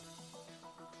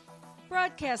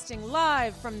Broadcasting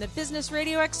live from the Business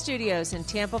RadioX studios in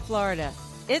Tampa, Florida.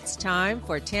 It's time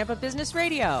for Tampa Business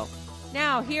Radio.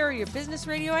 Now, here are your Business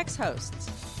RadioX hosts.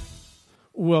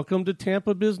 Welcome to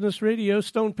Tampa Business Radio.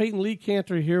 Stone Payton Lee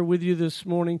Cantor here with you this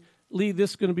morning. Lee, this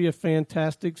is going to be a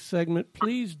fantastic segment.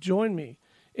 Please join me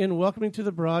in welcoming to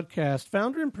the broadcast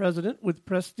founder and president with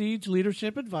Prestige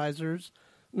Leadership Advisors,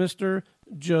 Mr.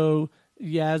 Joe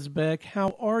Yazbeck.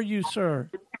 How are you, sir?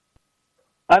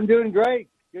 I'm doing great.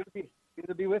 Good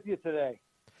to be with you today.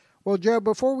 Well, Joe,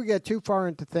 before we get too far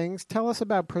into things, tell us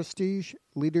about Prestige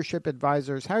Leadership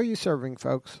Advisors. How are you serving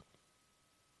folks?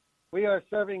 We are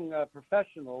serving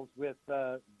professionals with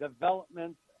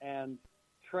development and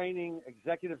training,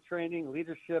 executive training,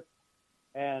 leadership,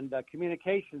 and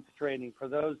communications training for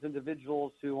those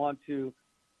individuals who want to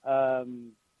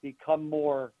become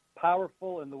more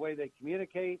powerful in the way they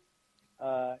communicate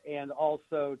and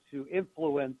also to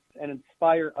influence and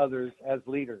inspire others as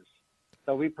leaders.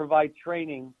 So we provide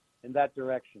training in that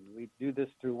direction. We do this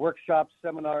through workshops,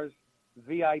 seminars,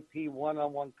 VIP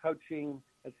one-on-one coaching,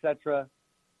 etc.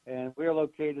 And we're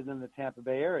located in the Tampa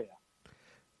Bay area.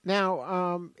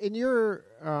 Now, in your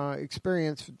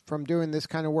experience from doing this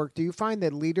kind of work, do you find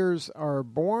that leaders are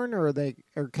born or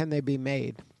can they be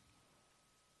made?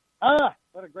 What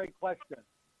a great question.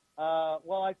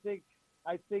 Well, I think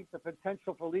the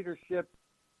potential for leadership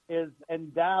is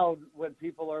endowed when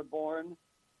people are born.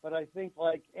 But I think,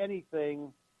 like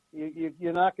anything,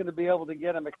 you're not going to be able to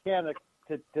get a mechanic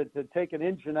to take an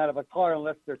engine out of a car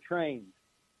unless they're trained.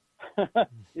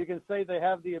 You can say they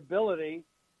have the ability,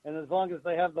 and as long as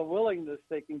they have the willingness,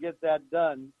 they can get that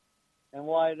done. And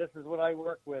why this is what I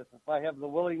work with. If I have the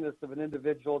willingness of an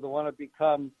individual to want to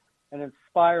become an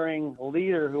inspiring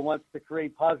leader who wants to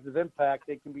create positive impact,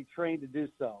 they can be trained to do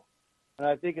so. And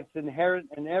I think it's inherent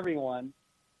in everyone.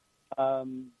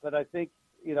 But I think,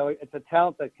 it's a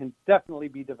talent that can definitely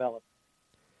be developed.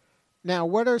 Now,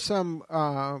 what are some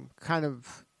kind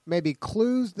of maybe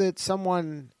clues that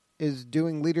someone is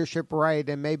doing leadership right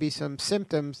and maybe some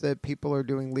symptoms that people are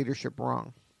doing leadership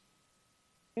wrong?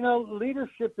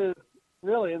 Leadership is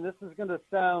really, and this is going to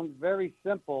sound very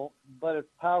simple, but it's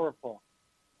powerful.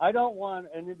 I don't want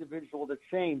an individual to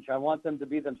change. I want them to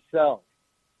be themselves.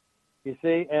 You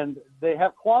see, and they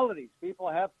have qualities. People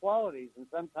have qualities, and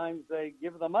sometimes they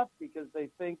give them up because they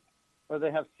think or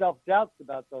they have self-doubts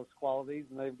about those qualities,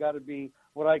 and they've got to be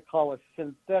what I call a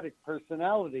synthetic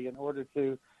personality in order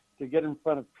to get in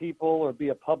front of people or be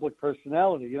a public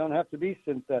personality. You don't have to be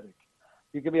synthetic.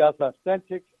 You can be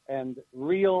authentic and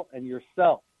real and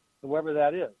yourself, whoever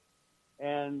that is.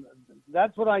 And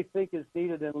that's what I think is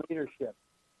needed in leadership.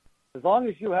 As long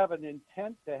as you have an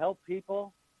intent to help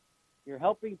people, you're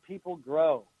helping people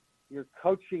grow. You're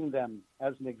coaching them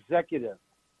as an executive.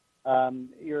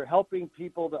 You're helping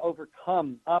people to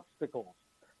overcome obstacles.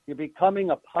 You're becoming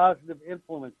a positive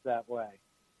influence that way.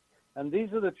 And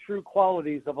these are the true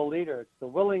qualities of a leader. It's the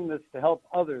willingness to help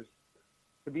others,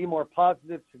 to be more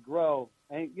positive, to grow.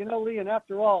 And, Lee, and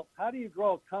after all, how do you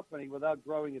grow a company without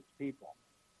growing its people?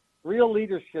 Real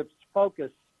leadership's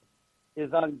focus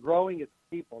is on growing its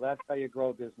people. That's how you grow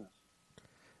a business.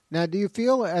 Now, do you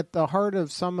feel at the heart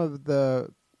of some of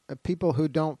the people who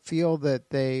don't feel that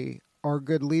they are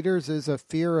good leaders is a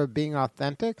fear of being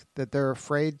authentic, that they're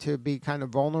afraid to be kind of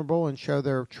vulnerable and show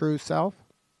their true self?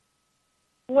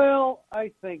 Well,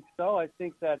 I think so. I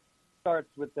think that starts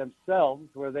with themselves,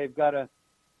 where they got to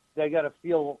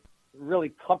feel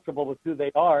really comfortable with who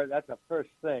they are. That's the first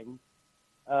thing.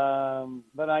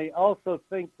 But I also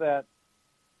think that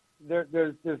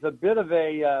there's a bit of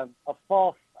a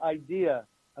false idea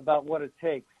about what it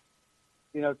takes,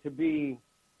 to be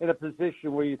in a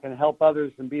position where you can help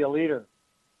others and be a leader.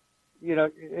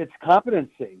 It's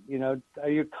competency. Are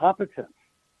you competent?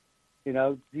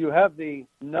 Do you have the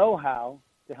know-how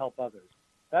to help others?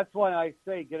 That's why I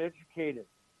say get educated.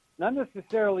 Not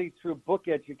necessarily through book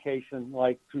education,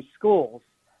 like through schools.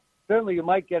 Certainly you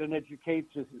might get an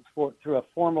education through a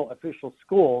formal official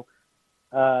school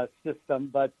system,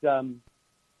 but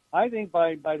I think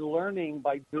by learning,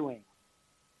 by doing.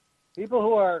 People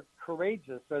who are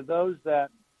courageous are those that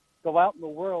go out in the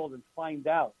world and find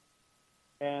out.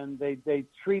 And they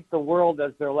treat the world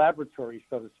as their laboratory,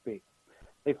 so to speak.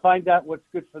 They find out what's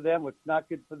good for them, what's not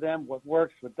good for them, what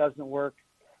works, what doesn't work.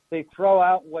 They throw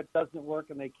out what doesn't work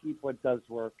and they keep what does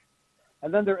work.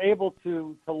 And then they're able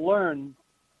to learn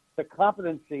the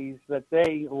competencies that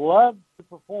they love to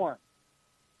perform.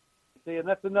 See, and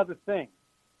that's another thing.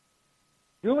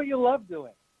 Do what you love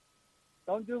doing.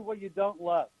 Don't do what you don't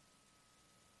love.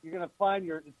 You're going to find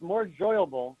it's more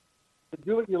enjoyable to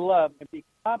do what you love and be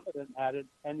competent at it,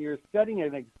 and you're setting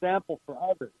an example for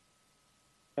others.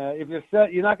 If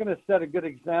you're not going to set a good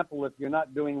example if you're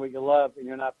not doing what you love and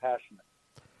you're not passionate.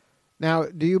 Now,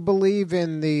 do you believe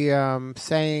in the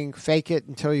saying, fake it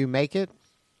until you make it?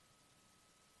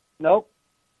 Nope.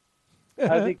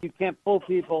 I think you can't fool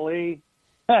people, Lee.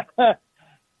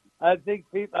 I think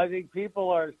people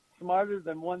are smarter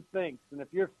than one thinks. And if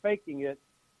you're faking it,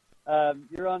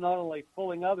 you're not only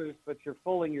fooling others, but you're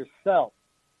fooling yourself.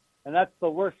 And that's the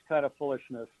worst kind of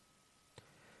foolishness.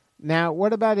 Now,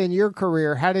 what about in your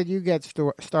career? How did you get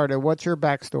started? What's your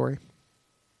backstory?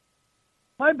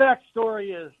 My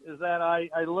backstory is that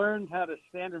I learned how to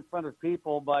stand in front of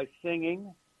people by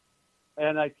singing,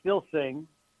 and I still sing.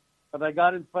 But I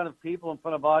got in front of people, in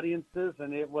front of audiences,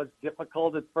 and it was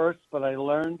difficult at first, but I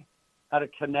learned how to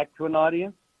connect to an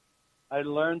audience. I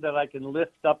learned that I can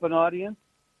lift up an audience.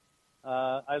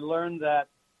 I learned that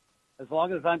as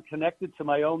long as I'm connected to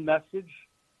my own message,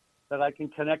 that I can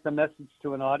connect a message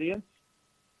to an audience.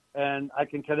 And I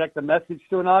can connect a message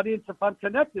to an audience if I'm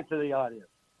connected to the audience.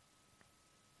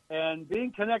 And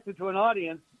being connected to an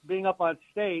audience, being up on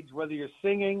stage, whether you're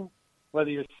singing, whether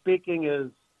you're speaking,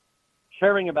 is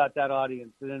caring about that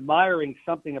audience and admiring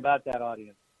something about that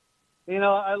audience. You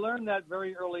know, I learned that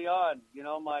very early on. You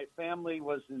know, my family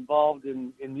was involved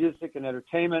in music and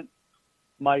entertainment.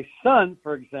 My son,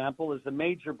 for example, is a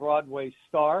major Broadway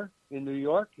star in New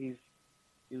York. He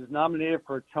was nominated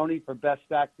for a Tony for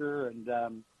Best Actor,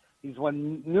 and he's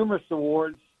won numerous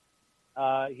awards.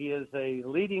 He is a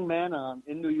leading man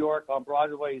in New York on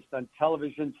Broadway. He's done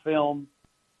television, film.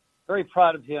 Very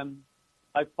proud of him.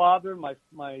 My father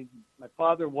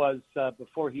was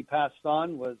before he passed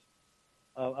on was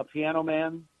a piano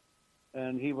man,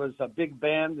 and he was a big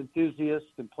band enthusiast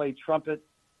and played trumpet.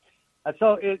 And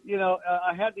so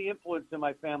I had the influence in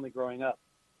my family growing up,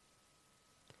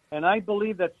 and I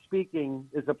believe that speaking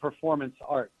is a performance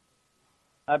art.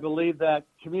 I believe that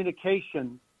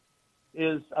communication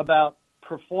is about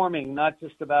performing, not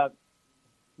just about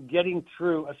getting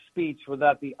through a speech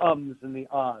without the ums and the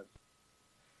ahs.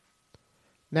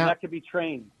 Now, that could be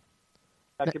trained.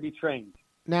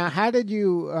 Now, how did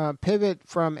you pivot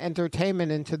from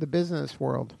entertainment into the business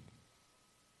world?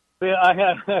 I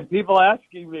had people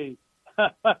asking me.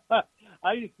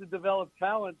 I used to develop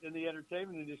talent in the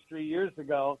entertainment industry years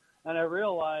ago, and I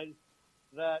realized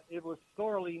that it was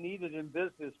sorely needed in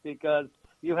business because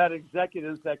you had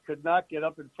executives that could not get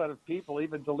up in front of people,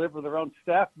 even deliver their own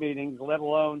staff meetings, let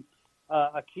alone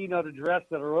a keynote address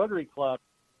at a Rotary Club.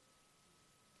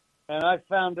 And I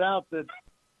found out that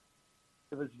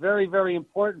it was very, very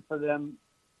important for them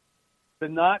to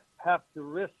not have to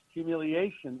risk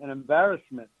humiliation and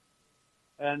embarrassment.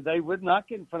 And they would not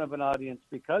get in front of an audience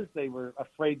because they were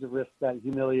afraid to risk that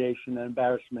humiliation and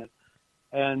embarrassment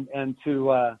and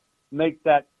to make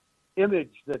that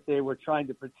image that they were trying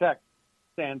to protect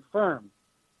stand firm.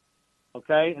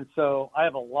 Okay? And so I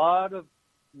have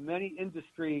many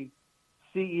industry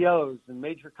CEOs and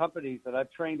major companies that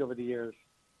I've trained over the years.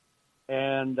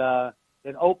 And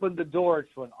it opened the door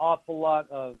to an awful lot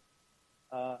of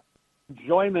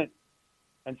enjoyment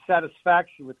and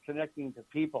satisfaction with connecting to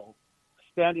people,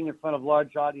 standing in front of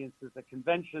large audiences at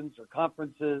conventions or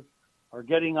conferences, or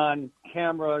getting on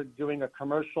camera, doing a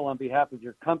commercial on behalf of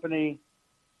your company,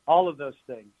 all of those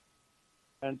things.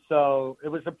 And so it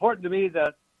was important to me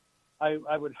that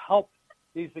I would help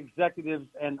these executives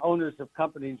and owners of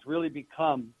companies really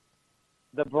become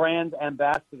the brand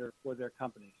ambassador for their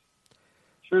companies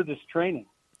through this training.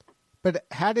 But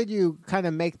how did you kind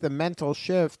of make the mental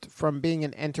shift from being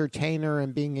an entertainer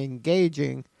and being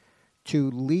engaging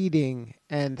to leading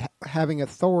and having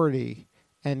authority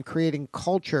and creating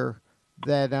culture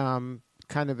that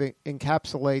kind of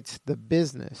encapsulates the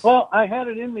business? Well, I had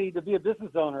it in me to be a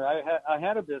business owner. I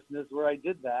had a business where I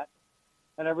did that,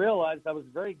 and I realized I was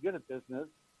very good at business.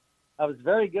 I was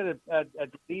very good at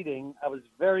leading. I was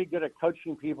very good at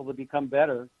coaching people to become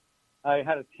better. I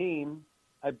had a team.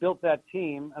 I built that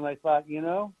team, and I thought,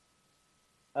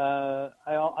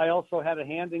 I also had a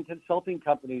hand in consulting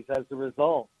companies as a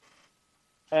result.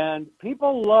 And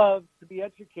people love to be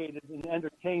educated and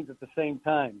entertained at the same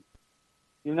time.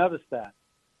 You notice that.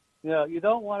 You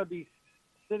don't want to be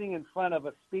sitting in front of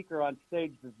a speaker on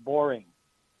stage that's boring.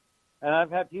 And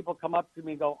I've had people come up to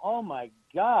me and go, "Oh my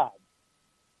God,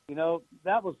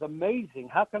 that was amazing.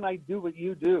 How can I do what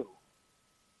you do?"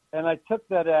 And I took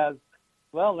that as,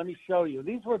 well, let me show you.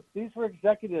 These were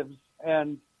executives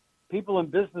and people in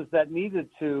business that needed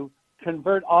to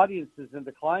convert audiences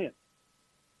into clients.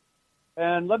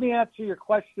 And let me answer your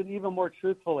question even more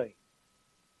truthfully.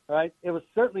 Right? It was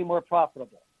certainly more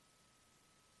profitable.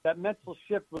 That mental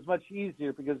shift was much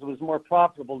easier because it was more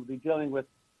profitable to be dealing with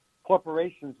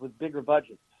corporations with bigger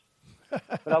budgets.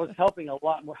 but I was helping a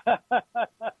lot more.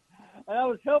 And I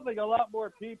was helping a lot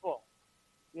more people.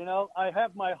 You know, I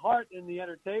have my heart in the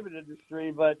entertainment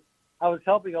industry, but I was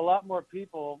helping a lot more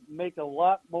people make a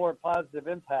lot more positive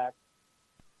impact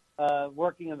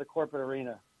working in the corporate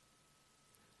arena.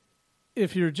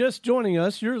 If you're just joining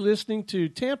us, you're listening to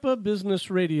Tampa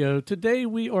Business Radio. Today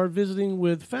we are visiting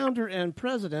with founder and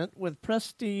president with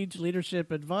Prestige Leadership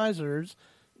Advisors,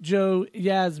 Joe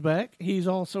Yazbeck. He's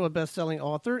also a best-selling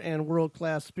author and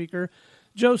world-class speaker.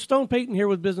 Joe, Stone Payton here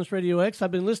with Business RadioX.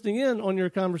 I've been listening in on your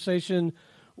conversation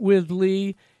with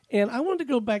Lee, and I wanted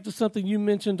to go back to something you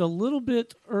mentioned a little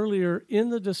bit earlier in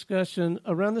the discussion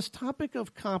around this topic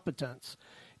of competence.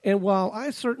 And while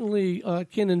I certainly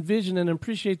can envision and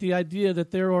appreciate the idea that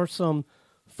there are some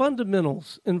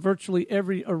fundamentals in virtually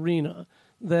every arena,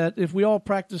 that if we all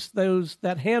practice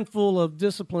that handful of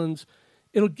disciplines,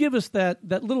 it'll give us that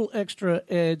little extra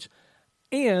edge.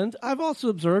 And I've also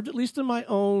observed, at least in my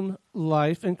own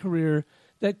life and career,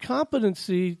 that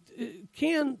competency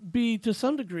can be, to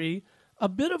some degree, a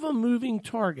bit of a moving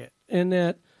target, and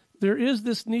that there is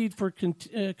this need for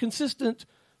consistent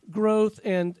growth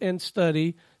and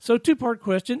study. So, two-part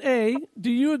question. A, do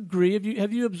you agree?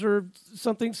 Have you observed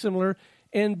something similar?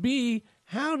 And B,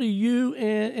 how do you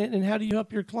and how do you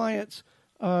help your clients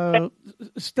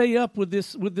stay up with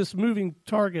this moving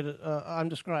target I'm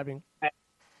describing?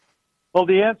 Well,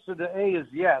 the answer to A is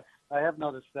yes. I have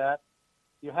noticed that.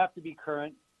 You have to be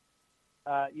current.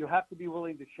 You have to be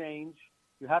willing to change.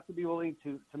 You have to be willing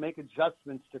to make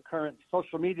adjustments to current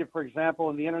social media, for example,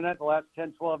 and the internet the last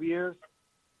 10, 12 years.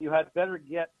 You had better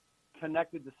get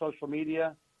connected to social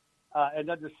media and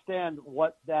understand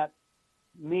what that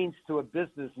means to a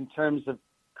business in terms of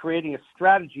creating a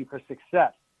strategy for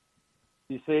success.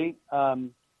 You see,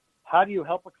 how do you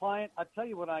help a client? I'll tell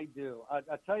you what I do.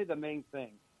 I'll tell you the main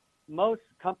thing. Most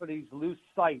companies lose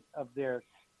sight of their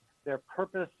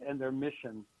purpose and their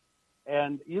mission,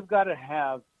 and you've got to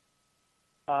have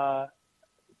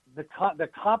the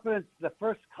competence. The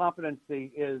first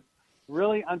competency is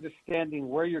really understanding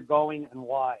where you're going and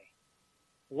why.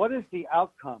 What is the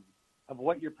outcome of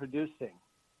what you're producing?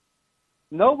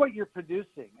 Know what you're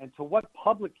producing and to what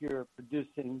public you're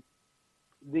producing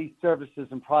these services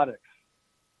and products.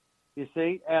 You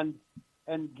see, and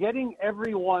getting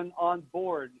everyone on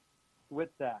board with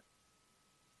that.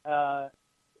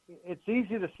 It's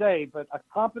easy to say, but a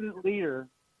competent leader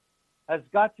has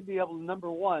got to be able to,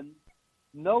 number one,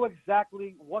 know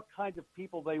exactly what kind of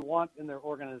people they want in their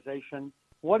organization.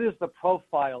 What is the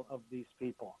profile of these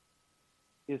people?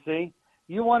 You see,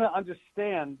 you want to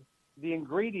understand the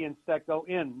ingredients that go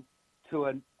in to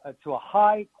a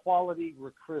high quality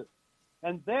recruit.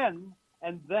 And then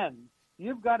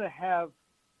you've got to have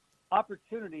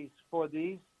opportunities for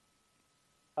these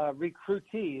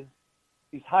recruitees,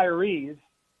 these hirees,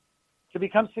 to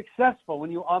become successful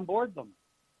when you onboard them.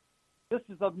 This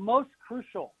is the most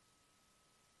crucial,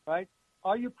 right?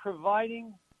 Are you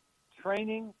providing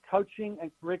training, coaching,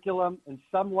 and curriculum in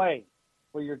some way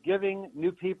where you're giving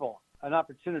new people an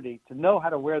opportunity to know how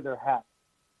to wear their hat?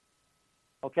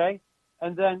 Okay?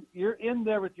 And then you're in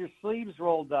there with your sleeves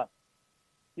rolled up.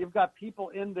 You've got people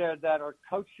in there that are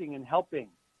coaching and helping.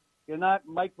 You're not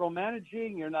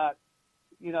micromanaging. You're not,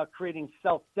 creating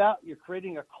self-doubt. You're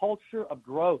creating a culture of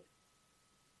growth.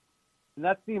 And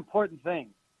that's the important thing.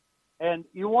 And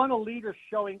you want a leader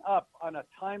showing up on a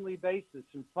timely basis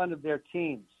in front of their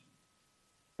teams,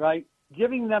 right?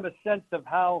 Giving them a sense of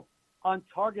how on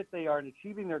target they are in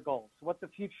achieving their goals, what the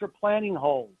future planning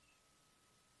holds,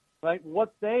 right?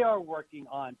 What they are working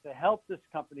on to help this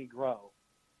company grow,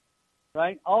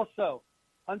 right? Also,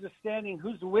 understanding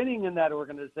who's winning in that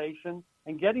organization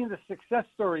and getting the success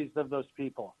stories of those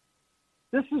people.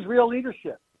 This is real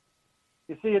leadership.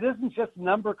 You see, it isn't just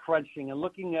number crunching and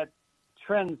looking at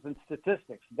trends and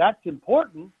statistics. That's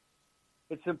important.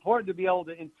 It's important to be able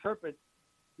to interpret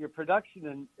your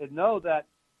production and know that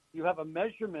you have a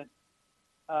measurement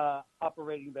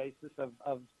operating basis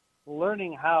of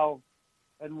learning how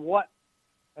and what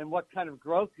kind of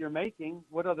growth you're making.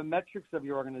 What are the metrics of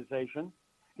your organization?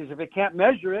 Because if you can't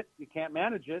measure it, you can't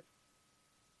manage it.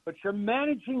 But you're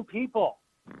managing people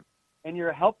and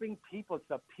you're helping people. It's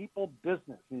a people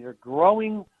business and you're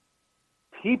growing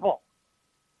people.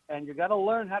 And you got to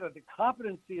learn the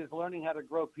competency is learning how to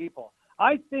grow people.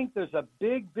 I think there's a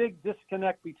big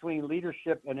disconnect between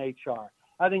leadership and HR.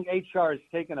 I think HR has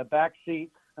taken a back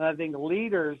seat, and I think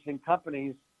leaders in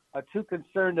companies are too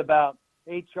concerned about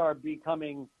HR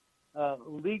becoming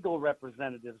legal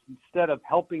representatives instead of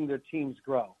helping their teams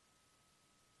grow.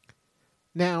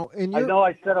 Now, I know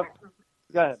I set up.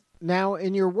 Go ahead. Now,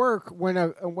 in your work,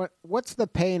 what's the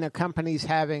pain a company's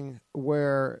having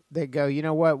where they go, you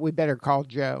know what, we better call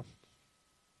Joe?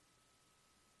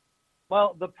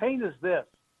 Well, the pain is this.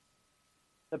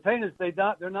 The pain is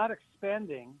they're not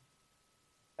expanding,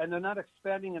 and they're not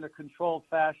expanding in a controlled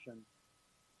fashion.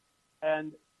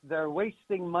 And they're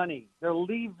wasting money. They're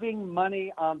leaving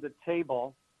money on the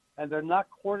table, and they're not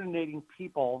coordinating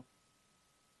people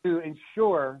to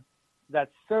ensure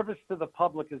that service to the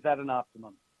public is at an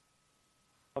optimum.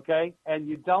 Okay? And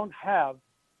you don't have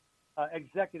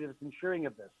executives ensuring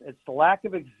of this. It's the lack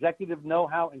of executive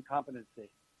know-how and competency.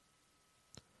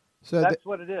 So that's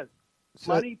what it is.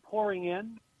 Money pouring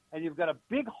in, and you've got a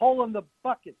big hole in the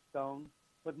bucket, Stone,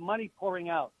 with money pouring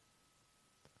out.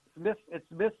 It's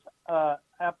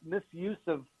misuse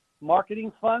of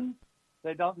marketing funds.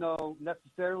 They don't know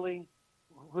necessarily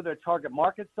who their target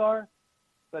markets are.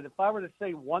 But if I were to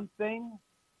say one thing,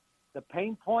 the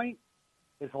pain point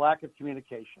is lack of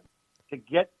communication. To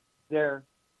get their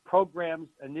programs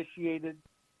initiated,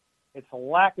 it's a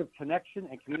lack of connection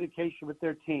and communication with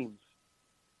their teams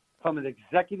from an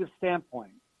executive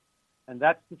standpoint. And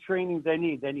that's the training they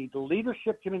need. They need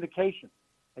leadership communication,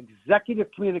 executive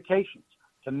communications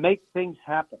to make things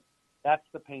happen. That's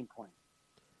the pain point.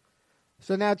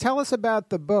 So now tell us about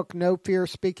the book, No Fear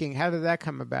Speaking. How did that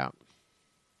come about?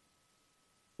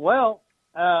 Well,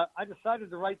 I decided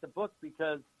to write the book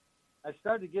because I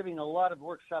started giving a lot of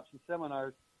workshops and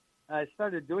seminars, and I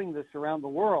started doing this around the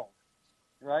world,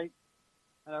 right?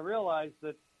 And I realized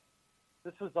that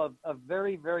this was a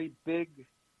very, very big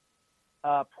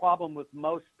problem with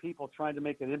most people trying to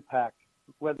make an impact,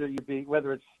 whether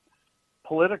it's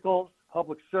political,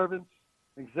 public servants,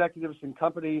 executives in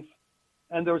companies,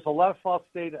 and there was a lot of false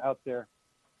data out there,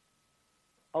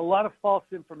 a lot of false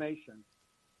information.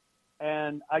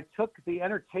 And I took the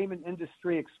entertainment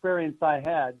industry experience I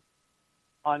had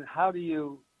on how do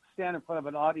you stand in front of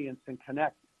an audience and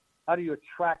connect, how do you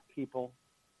attract people,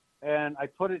 and I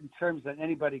put it in terms that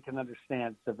anybody can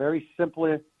understand. It's a very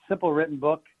simple written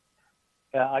book.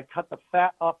 I cut the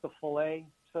fat off the fillet,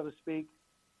 so to speak,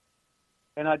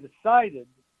 and I decided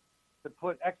to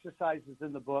put exercises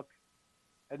in the book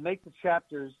and make the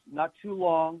chapters not too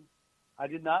long. I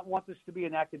did not want this to be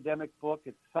an academic book.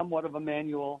 It's somewhat of a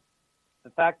manual.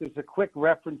 In fact, there's a quick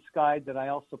reference guide that I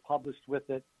also published with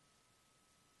it.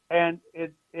 And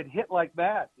it hit like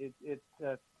mad.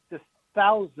 Just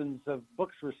thousands of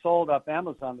books were sold off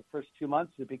Amazon the first 2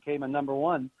 months. It became a number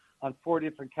one on 4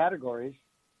 different categories.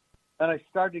 And I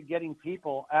started getting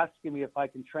people asking me if I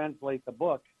can translate the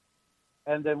book.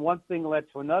 And then one thing led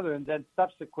to another. And then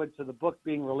subsequent to the book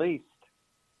being released,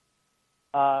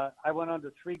 I went on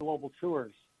to 3 global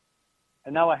tours.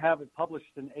 And now I have it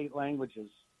published in 8 languages.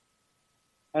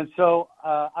 And so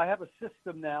I have a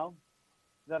system now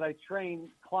that I train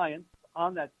clients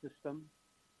on that system.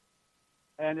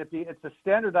 And it's a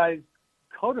standardized,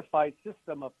 codified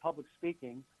system of public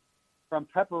speaking, from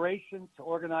preparation to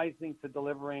organizing to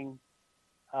delivering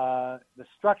the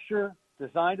structure,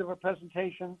 design of a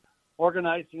presentation,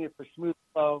 organizing it for smooth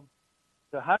flow.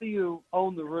 So how do you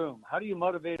own the room? How do you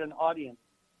motivate an audience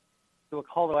to a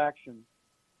call to action?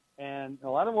 And in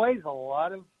a lot of ways, a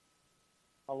lot of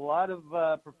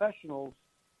professionals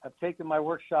have taken my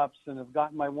workshops and have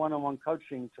gotten my one-on-one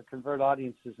coaching to convert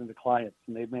audiences into clients,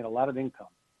 and they've made a lot of income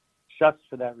just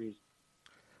for that reason.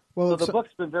 Well, so the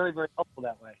book's been very, very helpful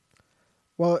that way.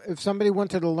 Well, if somebody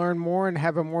wanted to learn more and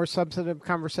have a more substantive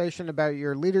conversation about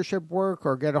your leadership work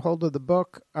or get a hold of the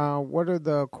book, what are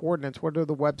the coordinates? What are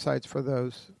the websites for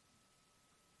those?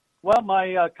 Well,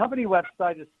 my company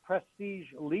website is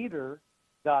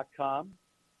prestigeleader.com.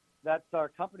 That's our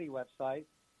company website.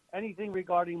 Anything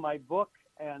regarding my book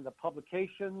and the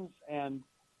publications and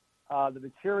the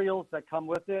materials that come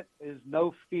with it is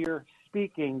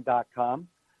nofearspeaking.com.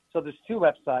 So there's 2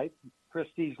 websites,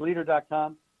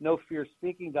 prestigeleader.com,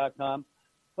 nofearspeaking.com.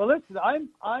 Well, listen,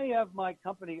 I have my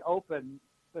company open.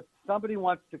 If somebody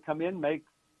wants to come in, make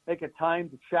a time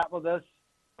to chat with us,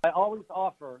 I always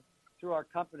offer through our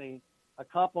company a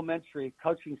complimentary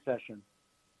coaching session.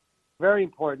 Very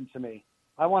important to me.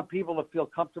 I want people to feel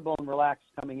comfortable and relaxed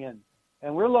coming in.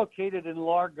 And we're located in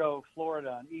Largo,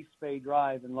 Florida, on East Bay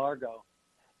Drive in Largo.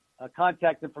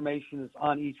 Contact information is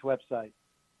on each website.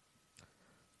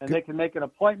 And they can make an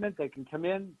appointment. They can come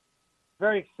in.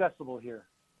 Very accessible here.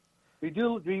 We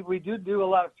do a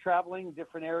lot of traveling in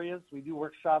different areas. We do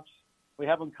workshops. We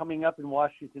have them coming up in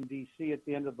Washington, D.C. at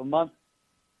the end of the month.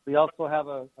 We also have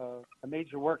a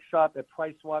major workshop at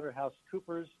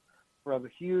PricewaterhouseCoopers for a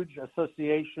huge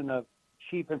association of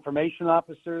chief information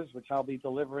officers, which I'll be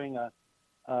delivering a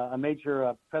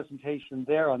major presentation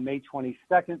there on May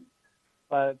 22nd.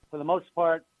 But for the most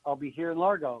part, I'll be here in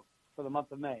Largo for the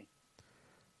month of May.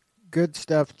 Good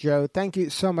stuff, Joe. Thank you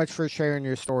so much for sharing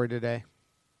your story today.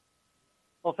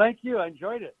 Well, thank you. I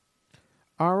enjoyed it.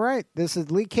 All right. This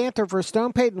is Lee Cantor for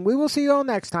Stone Payton. We will see you all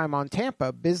next time on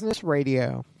Tampa Business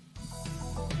Radio.